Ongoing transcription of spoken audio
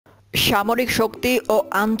সামরিক শক্তি ও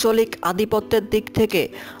আঞ্চলিক আধিপত্যের দিক থেকে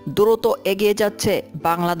দ্রুত এগিয়ে যাচ্ছে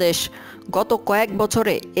বাংলাদেশ। গত কয়েক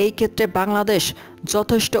বছরে এই ক্ষেত্রে বাংলাদেশ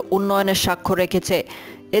যথেষ্ট উন্নয়নের সাক্ষ্য রেখেছে।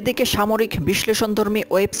 এদিকে সামরিক বিশ্লেষণধর্মী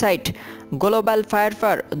ওয়েবসাইট গ্লোবাল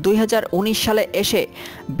ফায়ারফায়ার 2019 সালে এসে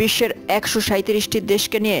বিশ্বের 137টি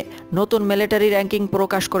দেশকে নিয়ে নতুন মিলিটারি র্যাঙ্কিং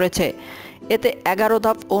প্রকাশ করেছে। এতে 11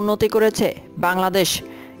 ধাপ উন্নতি করেছে বাংলাদেশ।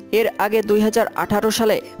 এর আগে 2018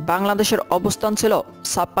 সালে বাংলাদেশের অবস্থান ছিল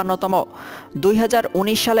 56তম।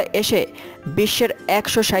 2019 সালে এসে বিশ্বের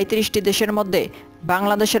 137টি দেশের মধ্যে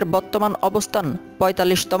বাংলাদেশের বর্তমান অবস্থান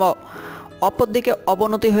 45তম। অপরদিকে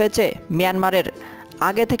অবনতি হয়েছে মিয়ানমারের।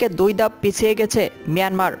 আগে থেকে 2 ধাপ পিছিয়ে গেছে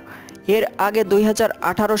মিয়ানমার। এর আগে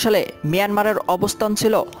 2018 সালে মিয়ানমারের অবস্থান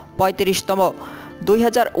ছিল 35তম।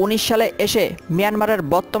 2019 সালে এসে মিয়ানমারের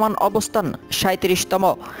বর্তমান অবস্থান 37তম।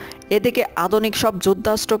 এদিকে আধুনিক সব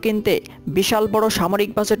যুদ্ধাস্ত্র কিনতে বিশাল বড় সামরিক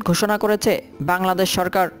বাজেট ঘোষণা করেছে বাংলাদেশ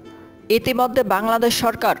সরকার। ইতিমধ্যে বাংলাদেশ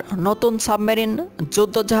সরকার নতুন সাবমেরিন,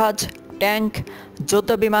 যুদ্ধজাহাজ, ট্যাঙ্ক,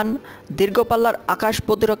 যুদ্ধবিমান, দীর্ঘপাল্লার আকাশ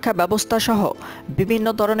প্রতিরক্ষা ব্যবস্থা সহ বিভিন্ন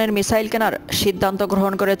ধরনের মিসাইল কেনার সিদ্ধান্ত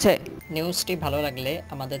গ্রহণ করেছে। নিউজটি ভালো লাগলে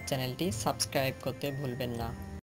আমাদের চ্যানেলটি সাবস্ক্রাইব করতে ভুলবেন না।